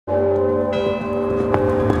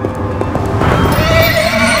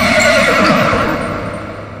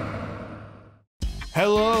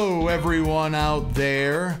everyone out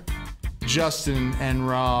there. Justin and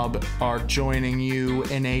Rob are joining you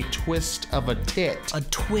in a twist of a tit. A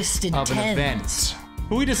twisted of an event.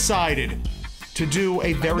 We decided to do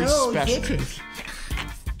a very special...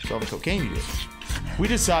 It's all the cocaine you did. We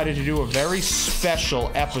decided to do a very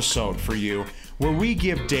special episode for you where we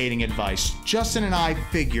give dating advice. Justin and I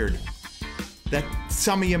figured that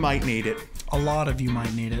some of you might need it. A lot of you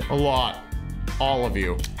might need it. A lot. All of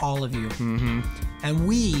you. All of you. Mm-hmm. And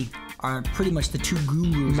we are pretty much the two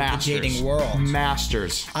gurus of the dating world.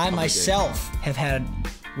 Masters. I myself have had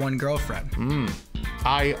one girlfriend.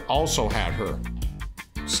 I also had her.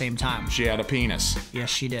 Same time. She had a penis. Yes,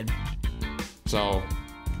 she did. So...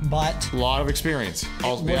 But a lot of experience.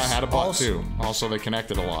 Also, yeah, I had a butt too. Also, they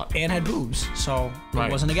connected a lot. And had boobs, so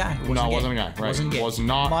it wasn't a guy. It wasn't a guy. Right. Wasn't gay. Was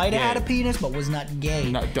not Might gay. have had a penis, but was not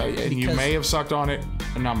gay. And you may have sucked on it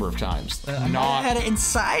a number of times. I might have had it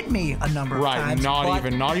inside me a number of times.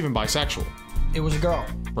 Right. Not even bisexual. It was a girl.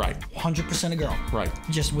 Right. 100% a girl. Right.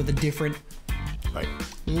 Just with a different. Right.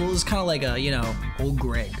 Well, it was kind of like a old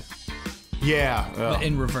Greg. Yeah. But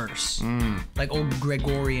in reverse. Like old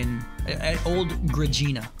Gregorian, old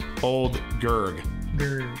Gregina. Old Gerg.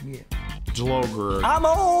 Gerg, yeah. Jlo Gerg. I'm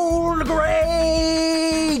old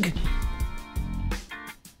Greg!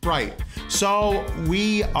 Right. So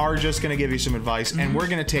we are just going to give you some advice, and we're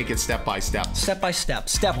going to take it step by step. Step by step.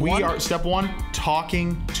 Step one,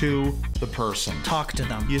 talking to the person. Talk to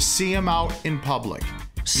them. You see them out in public.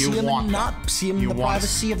 See them in the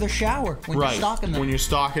privacy of their shower when you're stalking them. When you're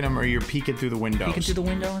stalking them or you're peeking through the windows. Peeking through the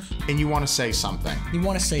windows? And you want to say something. You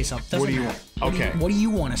want to say something. What do you want? Okay. What do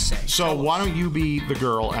you want to say? So why don't you be the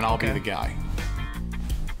girl and I'll be the guy.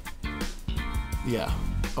 Yeah.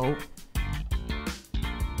 Oh.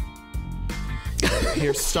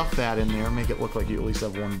 Here, stuff that in there. Make it look like you at least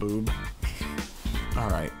have one boob. All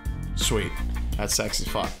right. Sweet. That's sexy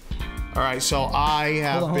fuck. All right. So I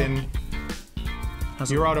have been...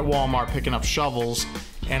 You're out at Walmart picking up shovels,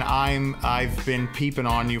 and I've been peeping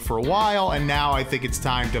on you for a while, and now I think it's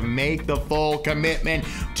time to make the full commitment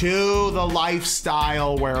to the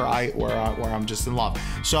lifestyle where I'm just in love.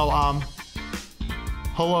 So,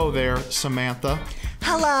 hello there, Samantha.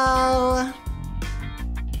 Hello.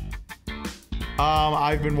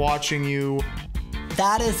 I've been watching you.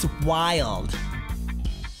 That is wild.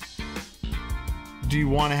 Do you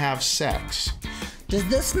want to have sex? Does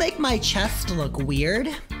this make my chest look weird?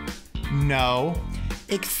 No.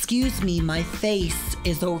 Excuse me, my face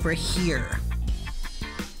is over here.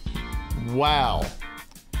 Wow.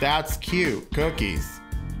 That's cute. Cookies.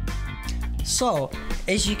 So,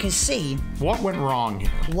 as you can see... What went wrong here?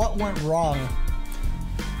 What went wrong?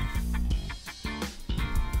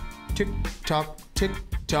 Tick-tock,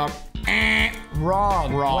 tick-tock.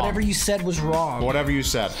 Wrong. Wrong. Whatever you said was wrong. Whatever you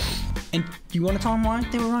said. And you want to tell them why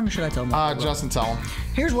they were wrong, or should I tell them? Justin, tell them.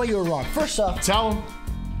 Here's why you were wrong. First off, tell them.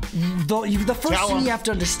 The first thing you have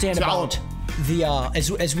to understand about the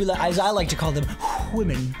as I like to call them,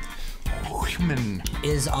 women,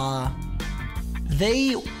 is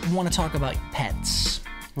they want to talk about pets.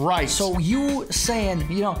 Right. So you saying,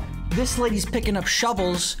 this lady's picking up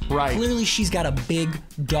shovels. Right. Clearly she's got a big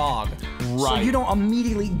dog. Right. So you don't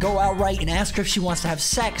immediately go outright and ask her if she wants to have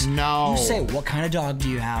sex. No. You say, what kind of dog do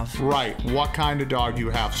you have? Right. What kind of dog do you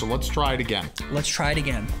have? So let's try it again. Let's try it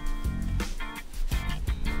again.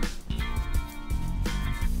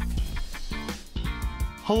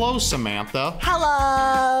 Hello, Samantha.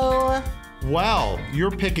 Hello. Well, you're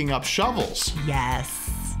picking up shovels. Yes.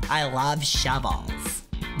 I love shovels.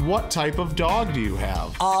 What type of dog do you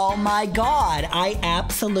have? Oh my god, I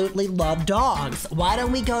absolutely love dogs. Why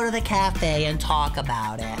don't we go to the cafe and talk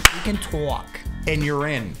about it? We can talk. And you're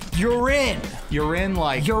in. You're in. You're in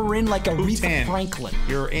like Aretha Franklin.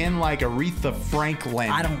 You're in like Aretha Franklin.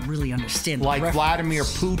 I don't really understand. Like Vladimir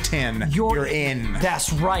Putin. You're in.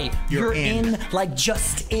 That's right. You're in like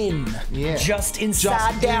just in. Yeah. Just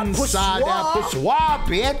inside that pusswah,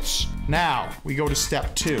 bitch. Now, we go to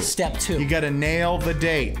step 2. Step 2. You gotta nail the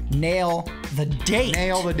date. Nail the date.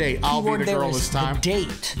 Nail the date. I'll be the girl this time. The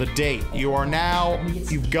date. The date. You are now,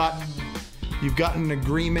 you've got an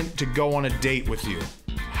agreement to go on a date with you.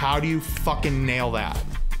 How do you fucking nail that?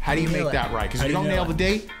 How do you make that right? Because if you don't nail the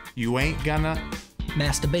date, you ain't gonna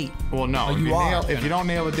masturbate. Well, no. If you don't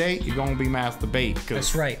nail the date, you're gonna be masturbate.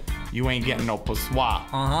 That's right. You ain't getting no pusswah.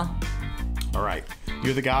 Uh-huh. All right.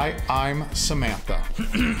 You're the guy. I'm Samantha.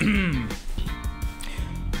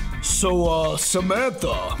 So,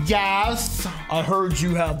 Samantha. Yes? I heard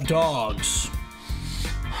you have dogs.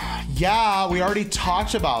 Yeah, we already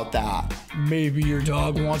talked about that. Maybe your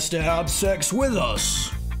dog wants to have sex with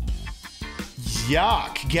us.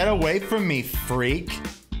 Yuck. Get away from me, freak.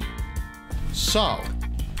 So,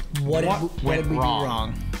 what did we wrong? do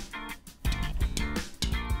wrong?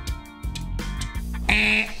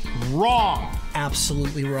 Wrong.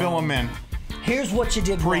 Absolutely wrong. Fill him in. Here's what you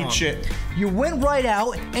did wrong. Preach it. You went right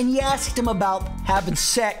out and you asked him about having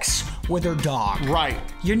sex with her dog. Right.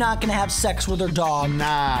 You're not gonna have sex with her dog.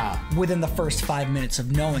 Nah. Within the first 5 minutes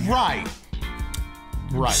of knowing her. Right.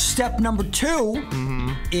 Right. Step number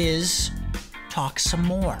 2 is talk some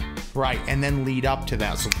more. Right, and then lead up to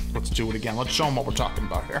that. So let's do it again. Let's show them what we're talking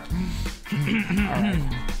about here. All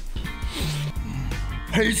right.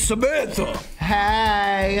 Hey, Samantha.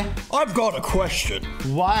 Hey. I've got a question.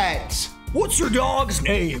 What? What's your dog's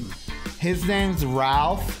name? His name's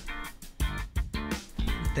Ralph.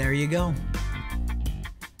 There you go.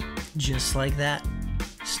 Just like that.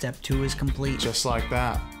 Step 2 is complete. Just like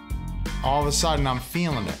that. All of a sudden, I'm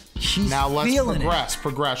feeling it. She's now let's feeling progress.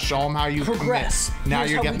 Progress. Show them how you progress. Commit. Now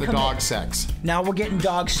Here's you're how getting we the commit. dog sex. Now we're getting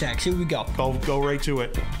dog sex. Here we go. Go right to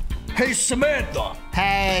it. Hey, Samantha.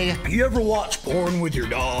 Hey. You ever watch porn with your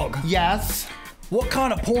dog? Yes. What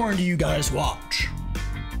kind of porn do you guys watch?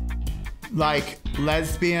 Like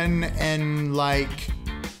lesbian and like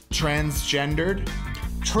transgendered.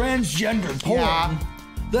 Transgender porn? Yeah.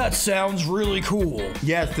 That sounds really cool.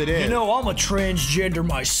 Yes, it is. You know, I'm a transgender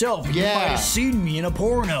myself. You Yeah. might have seen me in a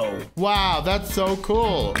porno. Wow, that's so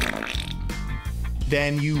cool.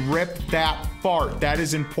 Then you rip that fart. That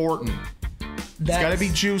is important. It's gotta be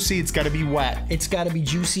juicy, it's gotta be wet. It's gotta be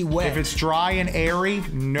juicy wet. If it's dry and airy,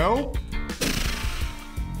 nope.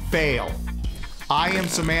 Fail. I am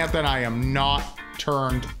Samantha and I am not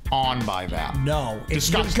turned on by that. No. If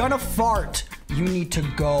Disgusting. you're gonna fart, you need to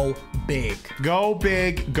go big. Go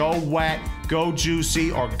big, go wet, go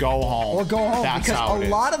juicy, or go home. Or go home. That's because how it a is.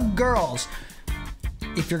 lot of girls,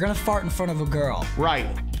 if you're gonna fart in front of a girl, Right.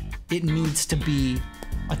 it needs to be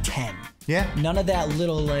a 10. Yeah. None of that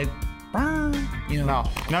little like, you know. No.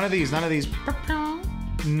 None of these. None of these.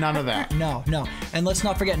 None of that. No. And let's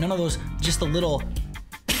not forget none of those, just the little.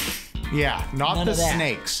 Yeah. Not None the of that.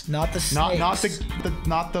 snakes. Not the snakes.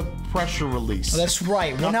 Not the pressure release. That's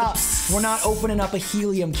right. We're not opening up a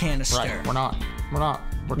helium canister. Right. We're not.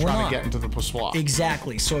 We're trying to get into the pusswah.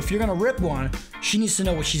 Exactly. So if you're gonna rip one, she needs to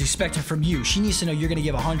know what she's expecting from you. She needs to know you're gonna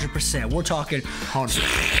give 100%. We're talking 100.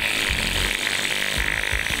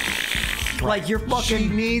 like you're fucking. She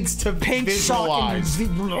needs to pink visualize.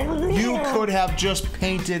 You could have just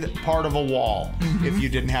painted part of a wall if you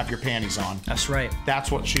didn't have your panties on. That's right. That's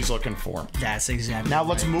what she's looking for. That's exactly. Now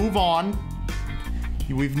let's move on.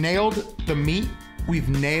 We've nailed the meat. We've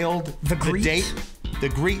nailed the date.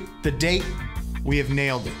 The date. We have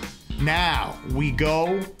nailed it. Now we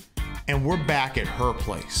go and we're back at her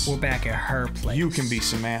place. We're back at her place. You can be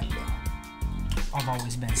Samantha. I've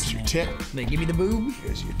always been Samantha. Your tit. Wait, give me the boob.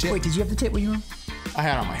 Here's your tit. Wait, did you have the tit when you were? I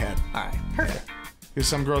had it on my head. All right, perfect. Because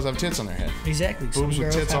some girls have tits on their head. Exactly. Boobs Some with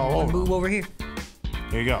girls tits have all one over. Boob over here.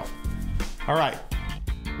 Here you go. All right.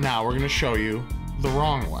 Now we're going to show you the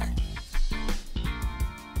wrong way.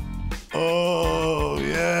 Oh,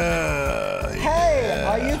 yeah. Hey,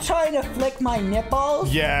 are you trying to flick my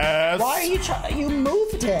nipples? Yes. Why are you trying? You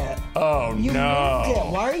moved it. Oh, You no. moved it.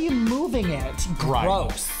 Why are you moving it? Right.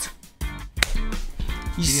 Gross.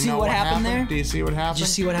 You Do see know what happened there? Do you see what happened? Did you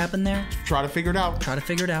see what happened there? Try to figure it out. Try to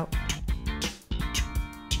figure it out.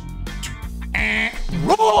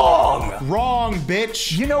 Wrong! Wrong,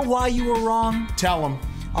 bitch. You know why you were wrong? Tell him.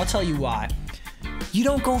 I'll tell you why. You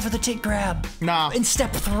don't go for the tit grab. Nah. In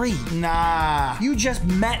step 3. Nah. You just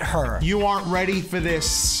met her. You aren't ready for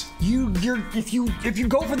this. If you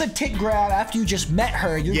go for the tit grab after you just met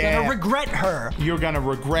her, you're gonna regret her. You're gonna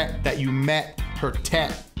regret that you met her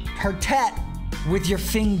tet. Her tat with your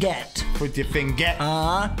finget. With your finget.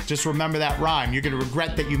 Just remember that rhyme. You're gonna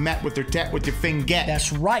regret that you met with her tet with your finget.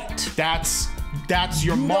 That's right. That's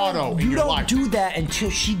your motto in your life. You don't do that until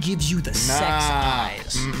she gives you the sex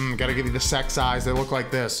eyes. Gotta give you the sex eyes. They look like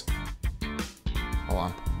this. Hold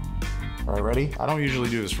on. All right, ready? I don't usually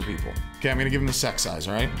do this for people. Okay, I'm gonna give them the sex eyes,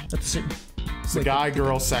 all right? It's the guy,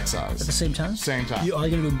 girl, sex eyes. At the same time? Same time. Are you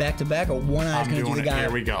gonna do them back to back, or one eye's gonna do the guy?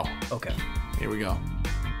 Here we go. Okay. Here we go.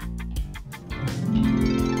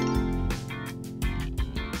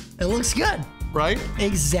 It looks good. Right?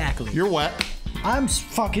 Exactly. You're wet. I'm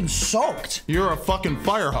fucking soaked. You're a fucking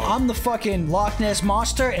fire hose. I'm the fucking Loch Ness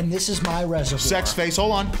monster, and this is my reservoir. Sex face.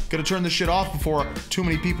 Hold on. Gotta turn this shit off before too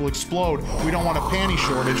many people explode. We don't want a panty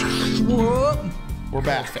shortage. Whoop. We're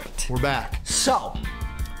back. Perfect. We're back. So,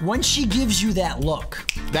 when she gives you that look,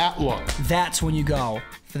 that's when you go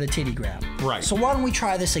for the titty grab. Right. So why don't we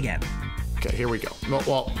try this again? Okay, here we go.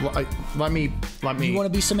 Well, let me. You want to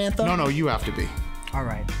be Samantha? No, you have to be. All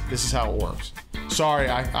right. This is how it works. Sorry,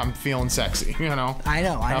 I'm feeling sexy, you know? I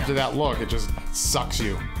know. After that look, it just sucks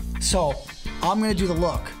you. So, I'm going to do the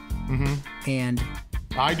look. And...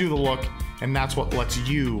 I do the look, and that's what lets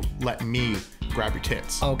you let me grab your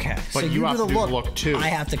tits. Okay. But so you have to do the look, too. I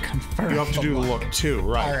have to confirm. You have to do the look, too.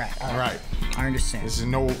 Right. All right. I understand. This is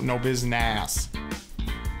no business.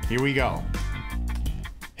 Here we go.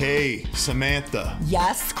 Hey, Samantha.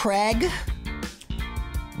 Yes, Craig?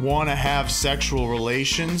 Want to have sexual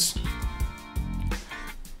relations?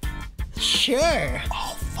 Sure.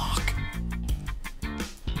 Oh, fuck.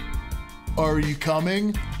 Are you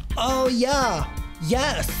coming? Oh, yeah.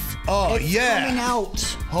 Yes. Oh, it's coming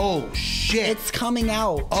out. Oh, shit. It's coming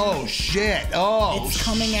out. Oh, shit. Oh, it's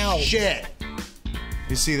coming out. Shit.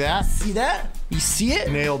 You see that? See that? You see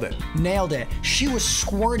it? Nailed it. Nailed it. She was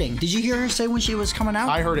squirting. Did you hear her say when she was coming out?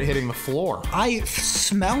 I heard it hitting the floor. I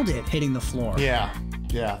smelled it hitting the floor. Yeah.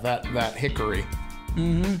 Yeah, that hickory.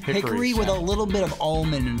 Hickory with a little bit of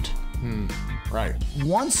almond. Right.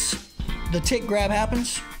 Once the tit grab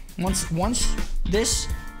happens, once this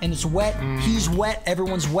and it's wet, he's wet,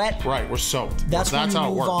 everyone's wet. Right, we're soaked. That's when we how it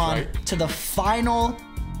move works, on right? to the final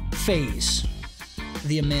phase,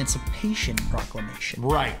 the Emancipation Proclamation.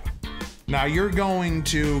 Right. Now you're going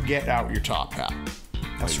to get out your top hat.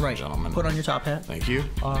 That's right. Gentlemen. Put on your top hat. Thank you.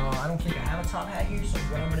 I don't think I have a top hat here, so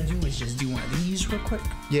what I'm gonna do is just do one of these real quick.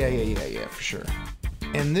 Yeah, for sure.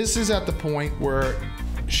 And this is at the point where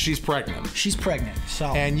she's pregnant. She's pregnant, so.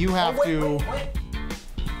 And you have wait.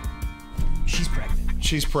 She's pregnant.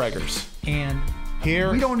 She's preggers. And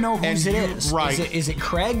here we don't know whose it is. Right. Is it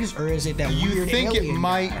Craig's or is it that weird alien? You think it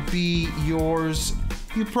might guy? be yours.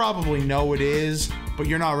 You probably know it is, but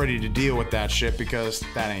you're not ready to deal with that shit because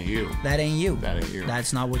that ain't you. That ain't you. That ain't you.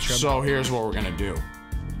 That's not what you're So about. here's what we're gonna do.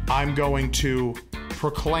 I'm going to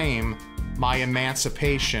proclaim my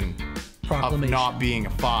emancipation of not being a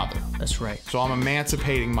father. That's right. So I'm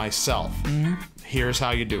emancipating myself. Here's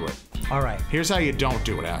how you do it. All right. Here's how you don't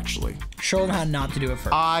do it, actually. Show them how not to do it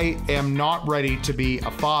first. I am not ready to be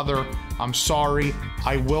a father. I'm sorry.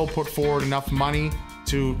 I will put forward enough money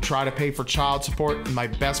to try to pay for child support in my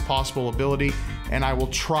best possible ability, and I will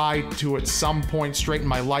try to at some point straighten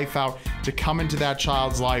my life out to come into that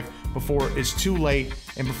child's life before it's too late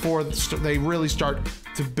and before they really start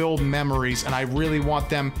to build memories, and I really want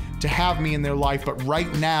them to have me in their life, but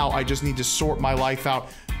right now I just need to sort my life out.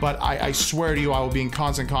 But I swear to you, I will be in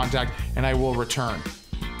constant contact and I will return.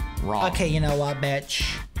 Wrong. Okay, you know what, bitch?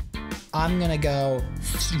 I'm gonna go.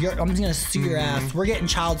 I'm just gonna sue your ass. We're getting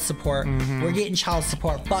child support. We're getting child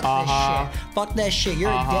support. Fuck this shit. Fuck that shit. You're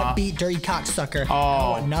a deadbeat, dirty cocksucker. I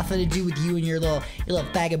want nothing to do with you and your little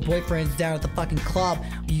faggot boyfriends down at the fucking club.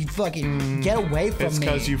 You fucking get away from me. It's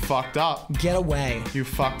because you fucked up. Get away. You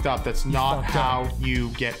fucked up. That's not how you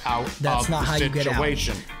get out of the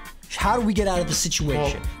situation. How do we get out of the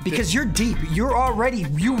situation? Because you're deep. You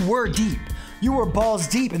were deep. You were balls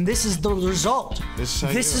deep, and this is the result. You see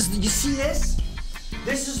this?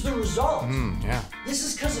 This is the result. Yeah. This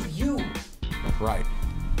is because of you. Right.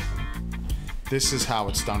 This is how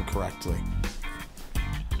it's done correctly.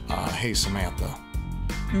 Hey, Samantha.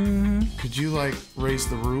 Could you, raise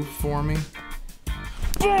the roof for me?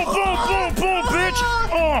 Boom, boom, boom, boom, bitch!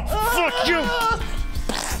 Oh, fuck you!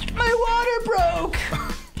 My water broke!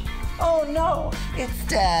 Oh no, it's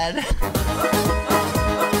dead.